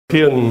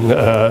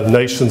European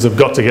nations have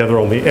got together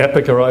on the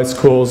Epica ice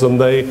cores, and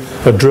they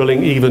are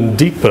drilling even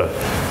deeper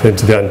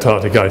into the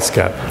Antarctic ice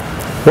cap.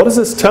 What does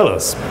this tell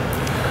us?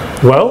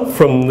 Well,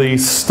 from the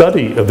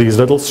study of these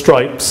little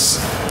stripes,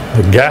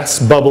 the gas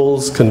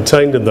bubbles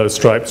contained in those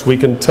stripes, we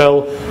can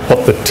tell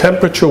what the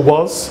temperature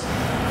was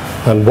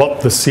and what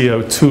the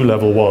CO2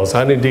 level was,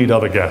 and indeed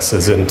other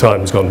gases in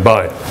times gone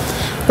by.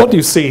 What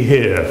you see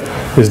here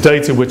is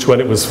data which, when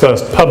it was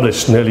first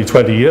published nearly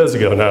 20 years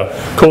ago now,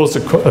 caused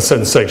a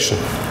sensation.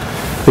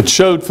 It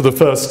showed for the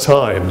first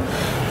time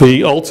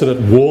the alternate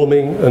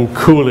warming and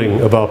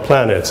cooling of our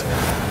planet.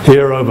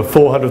 Here, over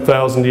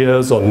 400,000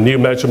 years, on new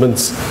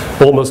measurements,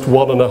 almost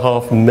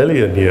 1.5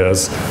 million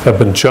years have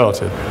been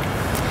charted.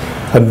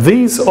 And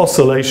these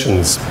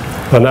oscillations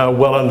are now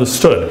well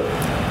understood.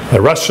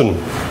 A Russian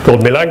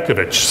called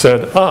Milankovitch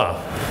said,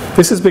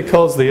 this is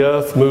because the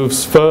Earth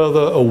moves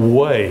further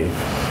away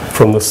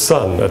from the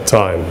sun at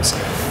times.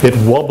 It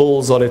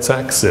wobbles on its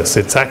axis.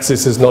 Its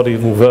axis is not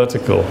even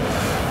vertical.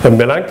 And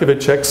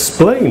Milankovitch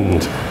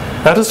explained,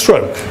 at a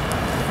stroke,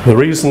 the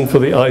reason for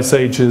the ice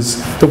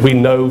ages that we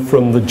know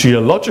from the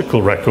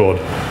geological record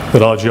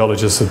that our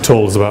geologists have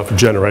told us about for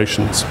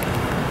generations.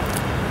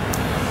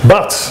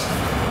 But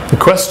the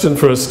question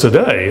for us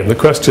today, and the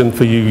question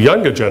for you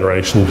younger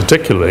generation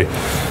particularly,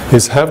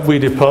 is have we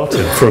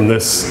departed from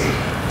this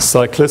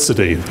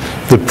cyclicity?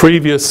 The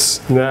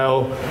previous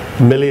now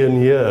million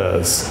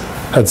years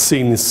had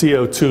seen the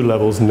CO2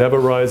 levels never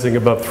rising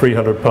above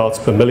 300 parts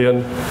per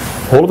million.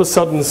 All of a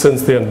sudden,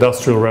 since the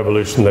Industrial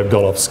Revolution, they've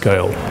gone off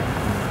scale.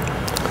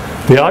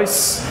 The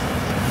ice,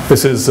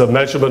 this is a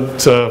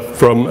measurement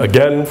from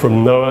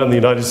NOAA in the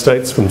United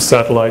States, from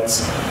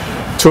satellites.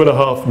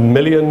 2.5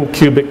 million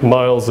cubic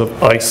miles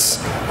of ice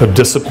have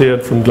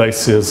disappeared from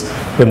glaciers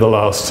in the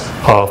last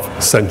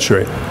half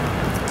century.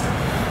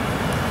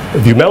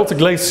 If you melt a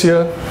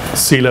glacier,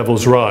 sea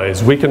levels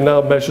rise. We can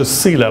now measure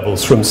sea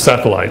levels from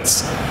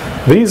satellites.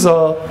 These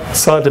are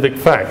scientific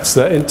facts.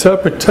 Their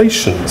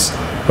interpretations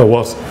are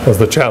what is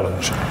the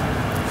challenge.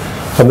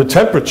 And the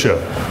temperature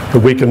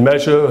that we can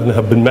measure and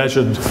have been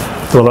measured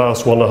for the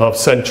last 1.5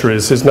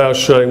 centuries is now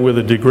showing with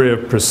a degree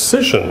of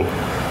precision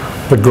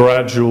the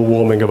gradual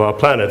warming of our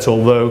planet,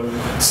 although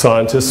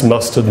scientists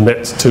must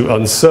admit to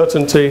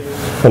uncertainty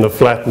and a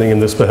flattening in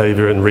this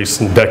behavior in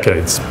recent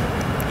decades.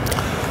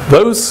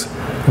 Those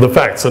are the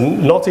facts,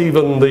 and not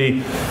even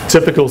the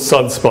typical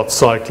sunspot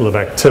cycle of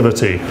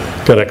activity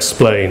can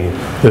explain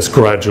this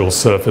gradual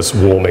surface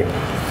warming.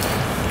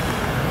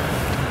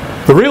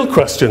 The real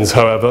questions,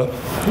 however,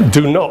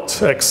 do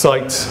not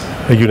excite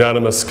a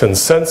unanimous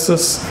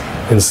consensus.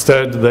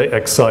 Instead, they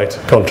excite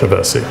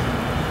controversy.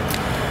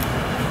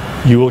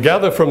 You will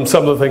gather from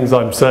some of the things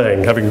I'm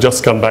saying, having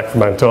just come back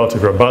from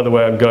Antarctica. By the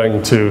way, I'm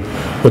going to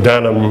the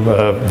Danum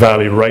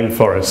Valley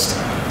rainforest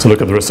to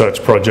look at the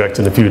research project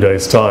in a few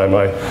days' time.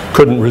 I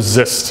couldn't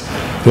resist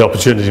the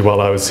opportunity while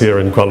I was here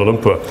in Kuala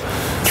Lumpur.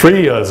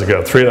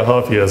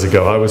 3.5 years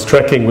ago, I was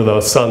trekking with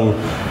our son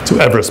to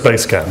Everest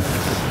Base Camp.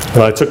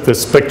 And I took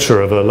this picture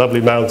of a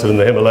lovely mountain in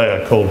the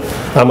Himalaya called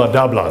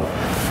Amadablan,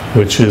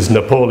 which is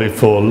Nepali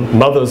for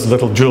Mother's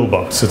Little Jewel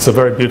Box. It's a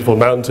very beautiful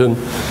mountain.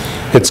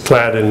 It's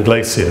clad in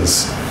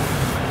glaciers.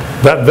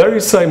 That very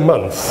same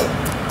month,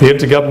 the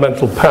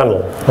Intergovernmental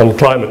Panel on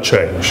Climate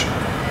Change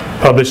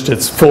published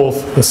its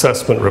 4th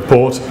assessment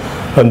report,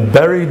 and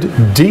buried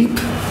deep,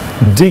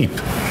 deep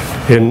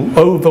in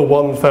over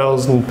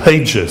 1,000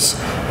 pages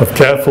of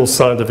careful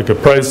scientific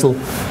appraisal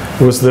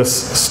was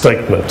this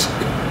statement,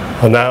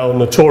 a now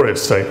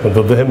notorious statement,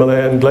 that the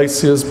Himalayan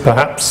glaciers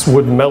perhaps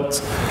would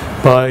melt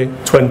by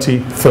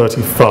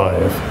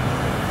 2035.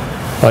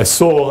 I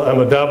saw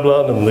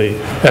Amadablan and the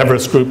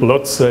Everest group,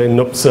 Lhotse,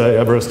 Nuptse,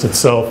 Everest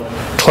itself,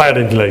 clad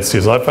in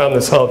glaciers. I found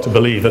this hard to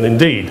believe, and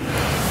indeed,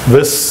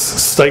 this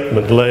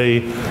statement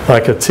lay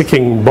like a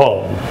ticking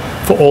bomb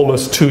for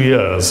almost 2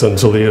 years,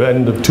 until the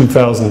end of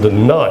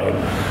 2009,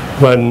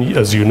 when,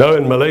 as you know,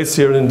 in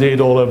Malaysia and indeed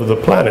all over the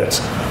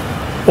planet,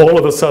 all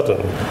of a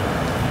sudden,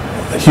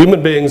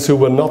 human beings who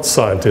were not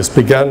scientists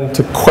began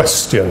to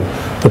question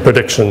the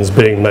predictions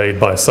being made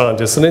by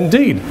scientists, and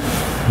indeed,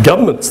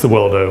 governments the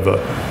world over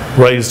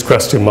raised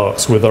question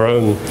marks with their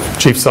own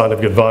chief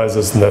scientific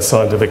advisors and their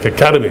scientific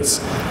academies.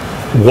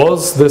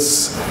 Was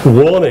this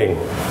warning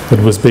that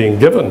was being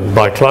given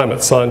by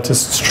climate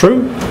scientists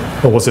true,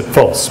 or was it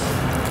false?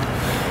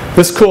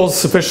 This caused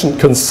sufficient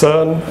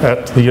concern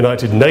at the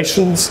United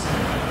Nations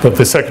that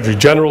the Secretary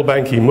General,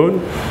 Ban Ki-moon,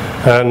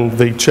 and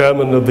the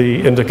chairman of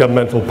the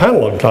Intergovernmental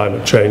Panel on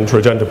Climate Change,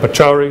 Rajendra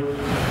Pachauri,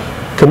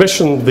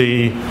 commissioned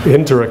the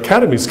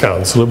Inter-Academies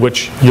Council, of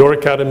which your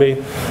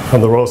academy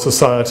and the Royal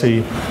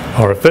Society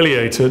are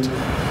affiliated,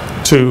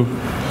 to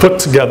put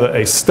together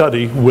a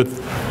study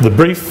with the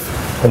brief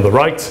on the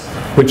right,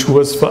 which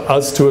was for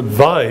us to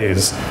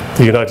advise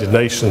the United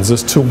Nations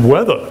as to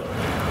whether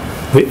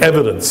the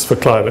evidence for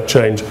climate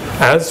change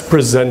as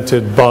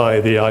presented by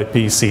the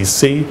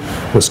IPCC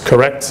was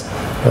correct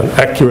and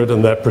accurate,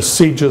 and their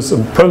procedures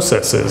and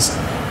processes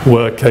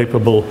were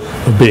capable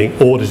of being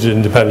audited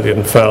independently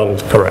and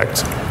found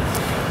correct.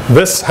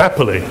 This,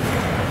 happily,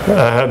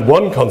 had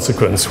one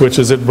consequence, which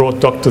is it brought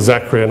Dr.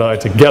 Zachary and I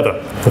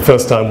together the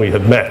first time we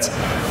had met.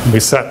 We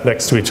sat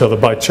next to each other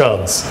by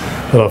chance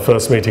at our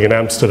first meeting in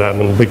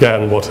Amsterdam and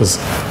began what has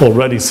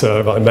already, sir,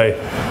 if I may,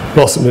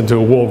 blossomed into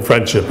a warm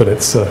friendship, and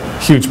it's a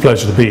huge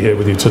pleasure to be here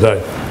with you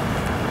today.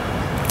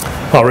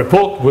 Our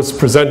report was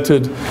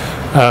presented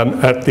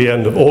at the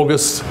end of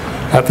August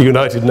at the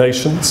United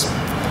Nations.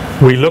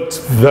 We looked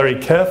very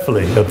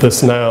carefully at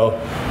this now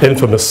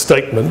infamous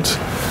statement.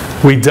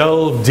 We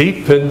delved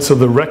deep into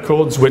the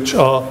records, which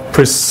are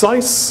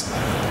precise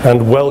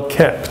and well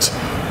kept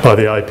by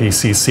the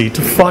IPCC,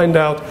 to find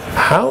out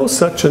how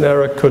such an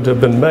error could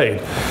have been made.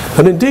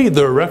 And indeed,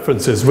 there are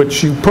references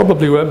which you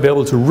probably won't be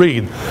able to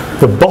read.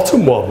 The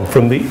bottom one,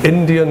 from the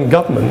Indian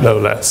government no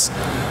less,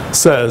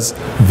 says,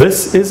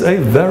 "This is a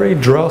very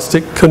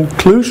drastic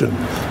conclusion.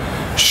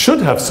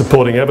 Should have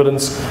supporting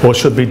evidence or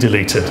should be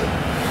deleted."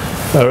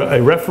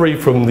 A referee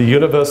from the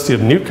University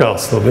of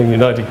Newcastle in the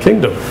United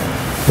Kingdom,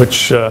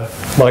 which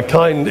my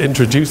kind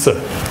introducer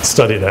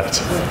studied at.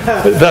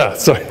 There,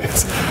 sorry.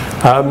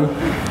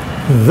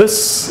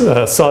 This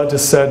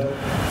scientist said,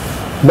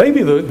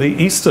 maybe the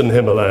eastern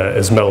Himalaya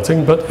is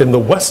melting, but in the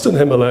western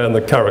Himalaya and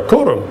the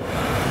Karakoram,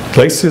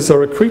 glaciers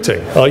are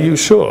accreting. Are you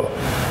sure?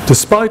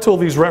 Despite all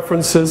these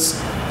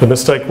references, the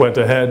mistake went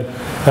ahead,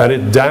 and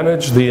it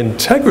damaged the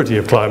integrity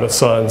of climate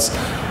science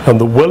and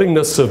the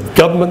willingness of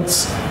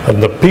governments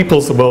and the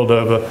peoples the world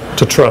over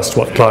to trust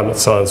what climate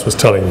science was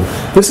telling them.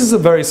 This is a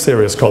very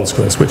serious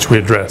consequence which we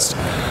addressed.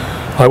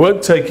 I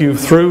won't take you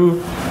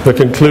through the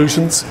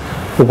conclusions,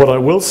 but what I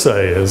will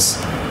say is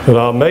that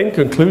our main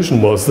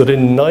conclusion was that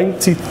in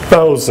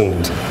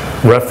 90,000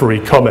 referee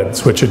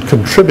comments which had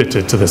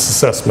contributed to this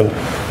assessment,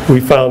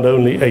 we found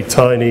only a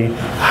tiny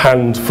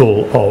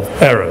handful of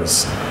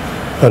errors.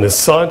 And as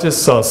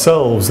scientists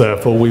ourselves,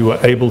 therefore, we were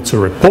able to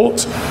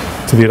report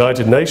to the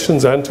United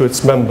Nations and to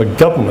its member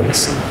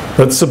governments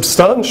that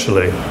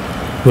substantially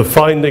the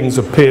findings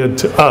appeared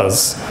to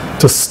us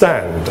to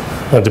stand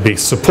and to be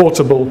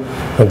supportable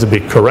and to be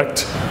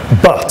correct,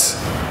 but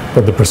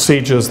that the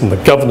procedures and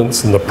the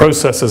governance and the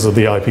processes of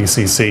the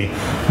IPCC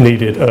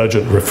needed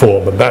urgent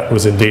reform, and that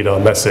was indeed our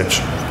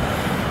message.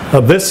 Now,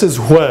 this is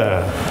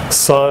where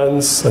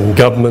science and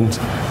government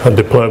and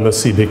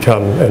diplomacy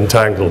become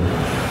entangled.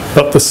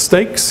 But the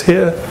stakes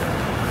here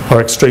are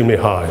extremely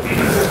high.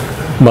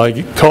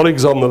 My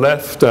colleagues on the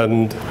left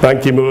and Ban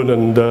Ki-moon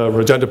and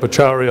Rajendra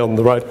Pachauri on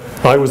the right,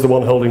 I was the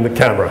one holding the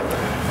camera.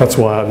 That's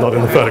why I'm not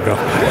in the photograph.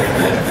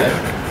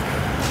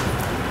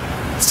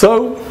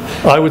 So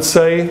I would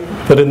say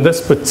that in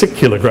this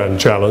particular grand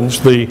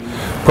challenge, the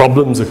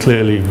problems are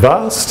clearly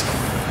vast,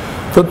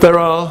 but there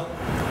are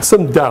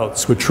some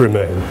doubts which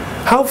remain.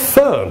 How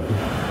firm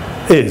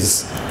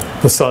is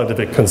the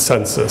scientific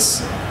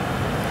consensus?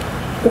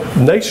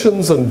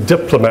 Nations and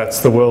diplomats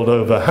the world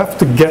over have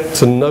to get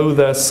to know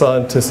their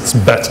scientists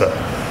better,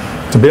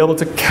 to be able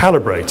to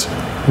calibrate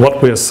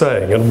what we're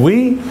saying. And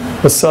we,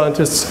 as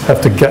scientists,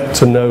 have to get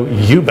to know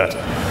you better,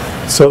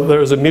 so that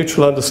there is a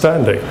mutual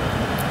understanding.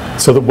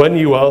 So that when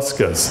you ask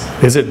us,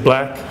 is it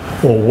black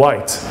or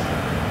white?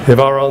 If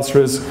our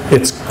answer is,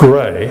 it's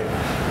grey,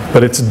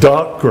 but it's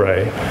dark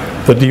grey,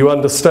 that you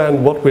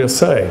understand what we're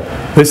saying.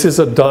 This is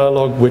a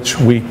dialogue which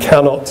we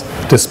cannot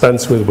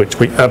dispense with, which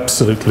we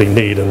absolutely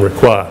need and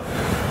require.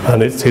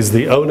 And it is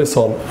the onus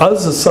on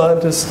us as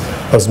scientists,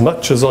 as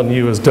much as on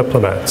you as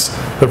diplomats,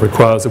 that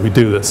requires that we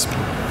do this.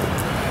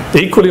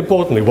 Equally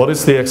importantly, what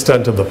is the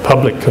extent of the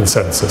public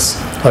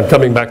consensus? I'm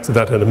coming back to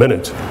that in a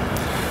minute.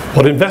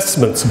 What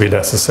investments will be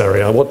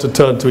necessary? I want to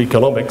turn to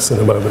economics in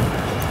a moment.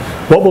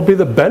 What will be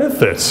the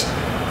benefit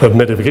of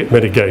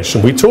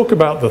mitigation? We talk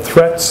about the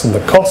threats and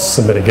the costs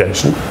of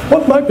mitigation.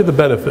 What might be the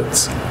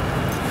benefits?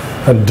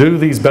 And do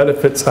these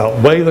benefits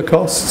outweigh the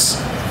costs,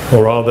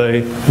 or are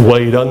they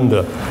weighed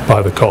under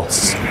by the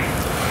costs?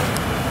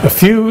 A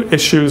few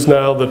issues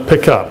now that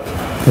pick up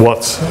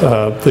what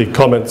the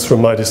comments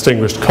from my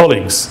distinguished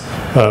colleagues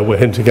were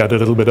hinting at a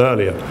little bit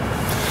earlier.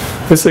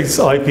 This is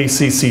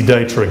IPCC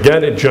data.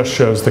 Again, it just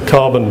shows the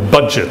carbon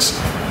budget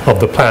of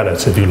the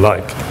planet, if you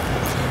like.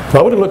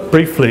 I want to look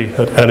briefly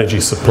at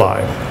energy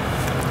supply.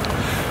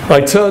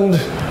 I turned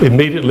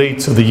immediately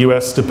to the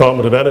US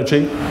Department of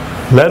Energy,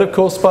 led of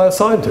course by a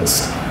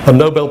scientist, a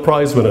Nobel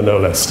Prize winner no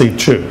less, Steve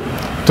Chu,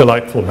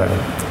 delightful man.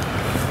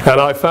 And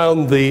I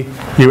found the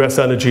US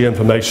Energy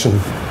Information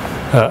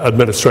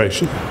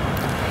Administration.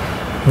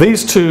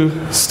 These two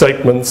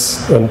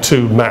statements and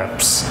two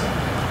maps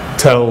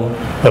tell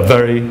a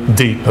very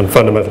deep and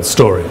fundamental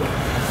story.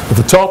 At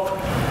the top,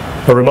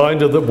 a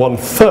reminder that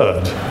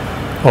 1/3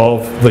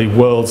 of the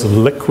world's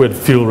liquid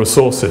fuel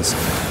resources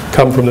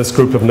come from this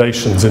group of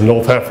nations in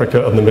North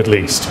Africa and the Middle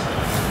East.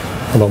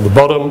 And on the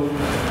bottom,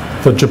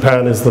 that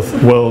Japan is the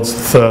world's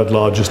 3rd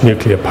largest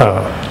nuclear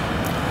power.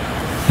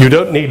 You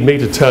don't need me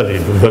to tell you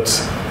that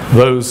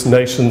those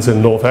nations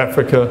in North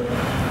Africa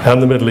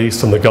and the Middle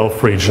East and the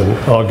Gulf region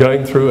are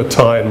going through a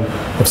time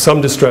of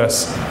some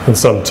distress and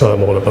some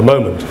turmoil at the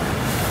moment.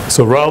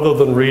 So rather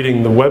than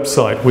reading the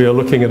website, we are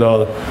looking at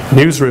our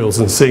newsreels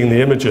and seeing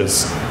the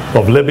images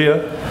of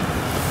Libya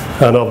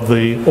and of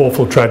the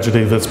awful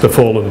tragedy that's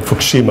befallen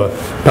Fukushima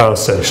power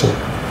station.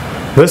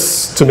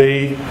 This, to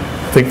me,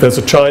 I think there's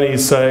a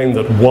Chinese saying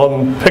that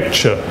one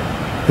picture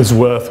is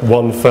worth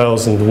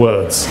 1,000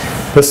 words.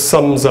 This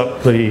sums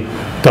up the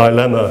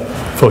dilemma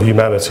for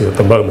humanity at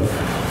the moment.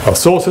 Our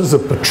sources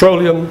of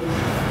petroleum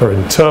are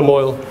in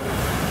turmoil,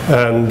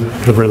 and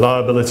the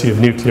reliability of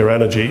nuclear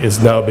energy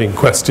is now being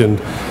questioned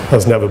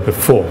as never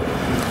before.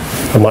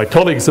 And my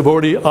colleagues have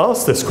already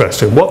asked this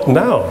question: what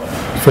now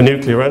for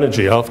nuclear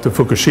energy after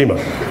Fukushima?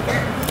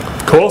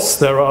 Of course,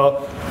 there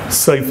are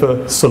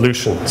safer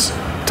solutions.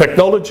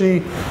 Technology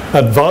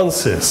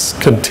advances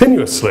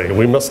continuously.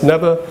 We must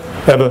never,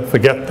 ever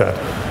forget that.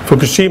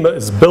 Fukushima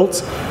is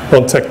built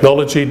on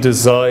technology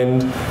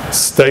designed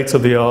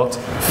state-of-the-art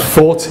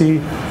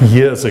 40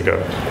 years ago.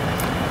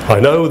 I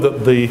know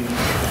that the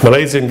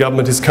Malaysian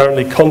government is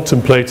currently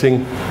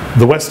contemplating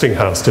the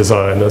Westinghouse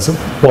design as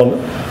one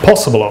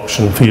possible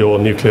option for your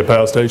nuclear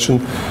power station,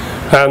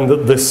 and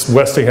that this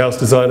Westinghouse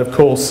design, of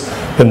course,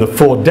 in the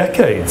 4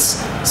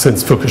 decades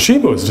since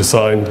Fukushima was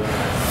designed,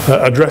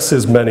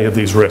 addresses many of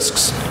these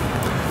risks.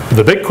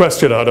 The big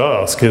question I'd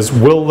ask is,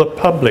 will the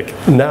public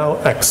now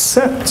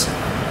accept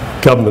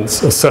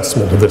government's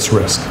assessment of this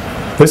risk?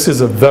 This is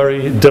a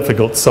very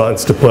difficult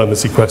science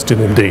diplomacy question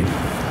indeed.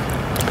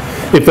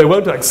 If they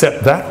won't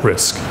accept that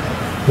risk,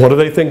 what do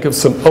they think of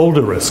some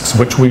older risks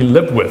which we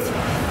live with,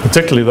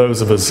 particularly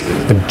those of us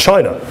in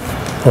China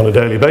on a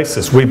daily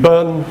basis? We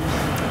burn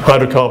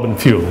hydrocarbon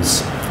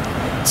fuels.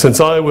 Since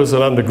I was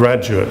an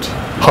undergraduate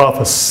half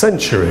a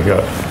century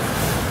ago,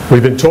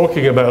 we've been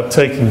talking about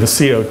taking the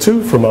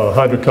CO2 from our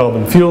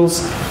hydrocarbon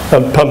fuels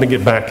and pumping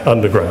it back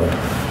underground.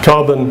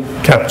 Carbon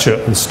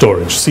capture and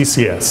storage,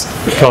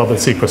 CCS, carbon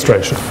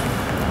sequestration.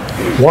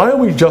 Why are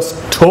we just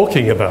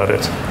talking about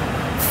it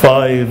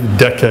 5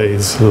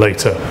 decades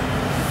later?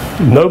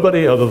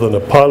 Nobody other than a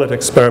pilot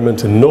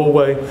experiment in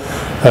Norway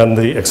and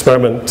the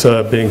experiment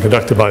being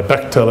conducted by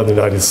Bechtel in the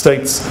United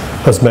States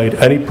has made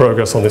any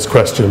progress on this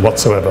question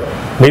whatsoever.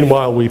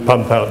 Meanwhile, we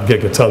pump out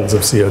gigatons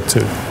of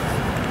CO2.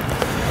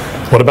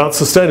 What about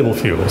sustainable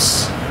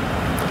fuels?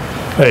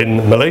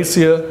 In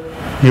Malaysia,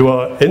 you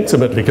are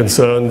intimately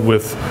concerned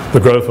with the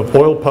growth of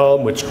oil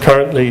palm, which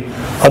currently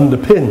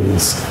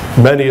underpins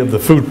many of the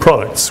food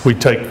products we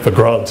take for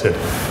granted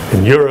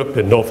in Europe,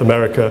 in North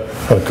America,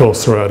 and of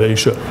course throughout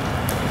Asia.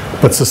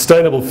 But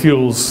sustainable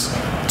fuels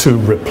to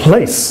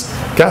replace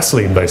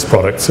gasoline-based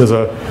products is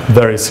a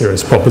very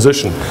serious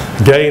proposition.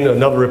 Again,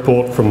 another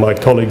report from my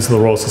colleagues of the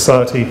Royal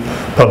Society,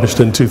 published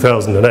in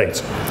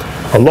 2008.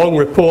 A long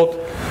report,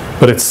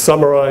 but it's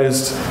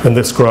summarized in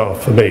this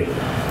graph for me.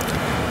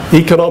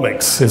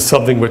 Economics is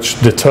something which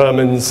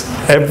determines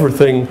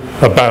everything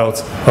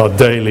about our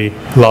daily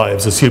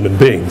lives as human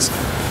beings.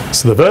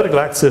 So the vertical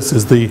axis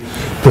is the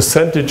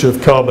percentage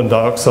of carbon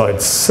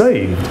dioxide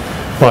saved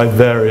by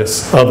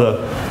various other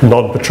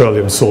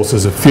non-petroleum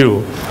sources of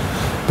fuel.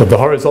 But the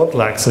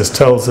horizontal axis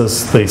tells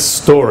us the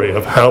story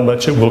of how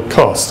much it will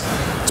cost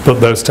to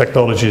put those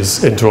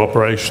technologies into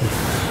operation.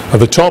 At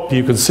the top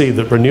you can see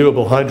that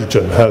renewable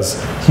hydrogen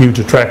has huge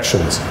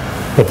attractions,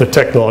 but the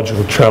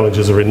technological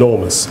challenges are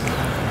enormous.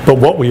 But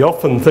what we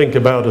often think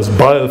about as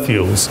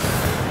biofuels,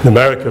 in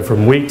America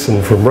from wheat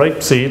and from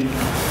rapeseed,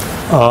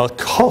 are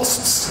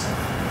costs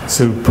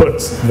to put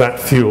that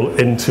fuel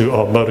into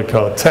our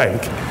motorcar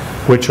tank,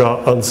 which are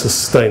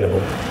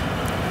unsustainable.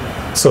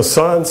 So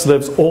science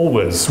lives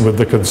always with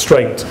the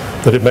constraint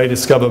that it may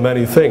discover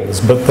many things,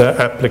 but their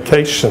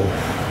application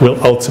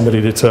will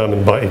ultimately be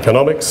determined by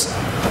economics.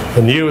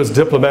 And you as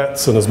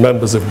diplomats and as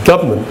members of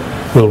government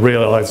will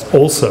realize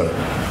also,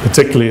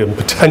 particularly and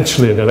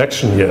potentially in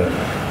election year,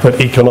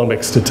 that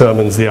economics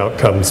determines the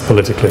outcomes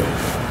politically.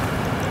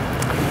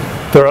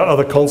 There are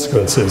other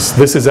consequences.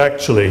 This is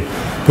actually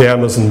the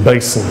Amazon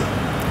basin,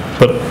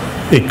 but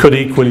it could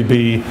equally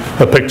be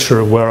a picture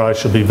of where I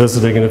shall be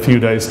visiting in a few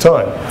days'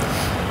 time.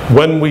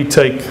 When we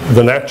take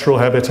the natural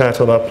habitat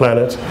on our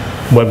planet,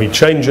 when we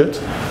change it,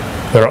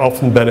 there are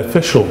often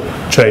beneficial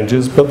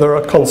changes, but there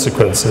are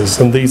consequences,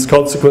 and these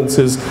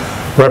consequences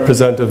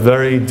represent a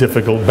very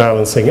difficult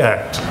balancing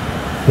act,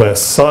 where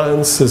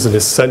science is an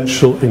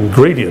essential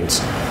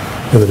ingredient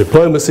in the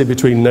diplomacy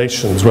between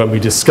nations when we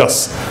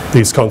discuss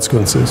these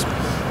consequences.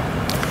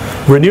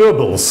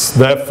 Renewables,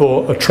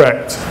 therefore,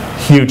 attract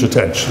huge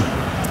attention.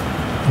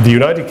 The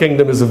United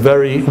Kingdom is a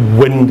very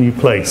windy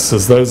place,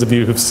 as those of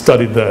you who've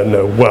studied there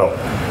know well.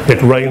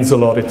 It rains a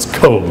lot, it's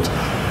cold.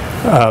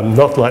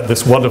 Not like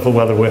this wonderful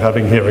weather we're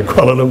having here in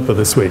Kuala Lumpur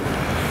this week.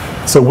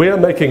 So we're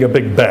making a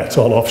big bet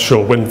on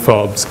offshore wind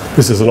farms.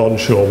 This is an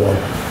onshore one.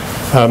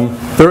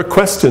 There are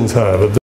questions, however.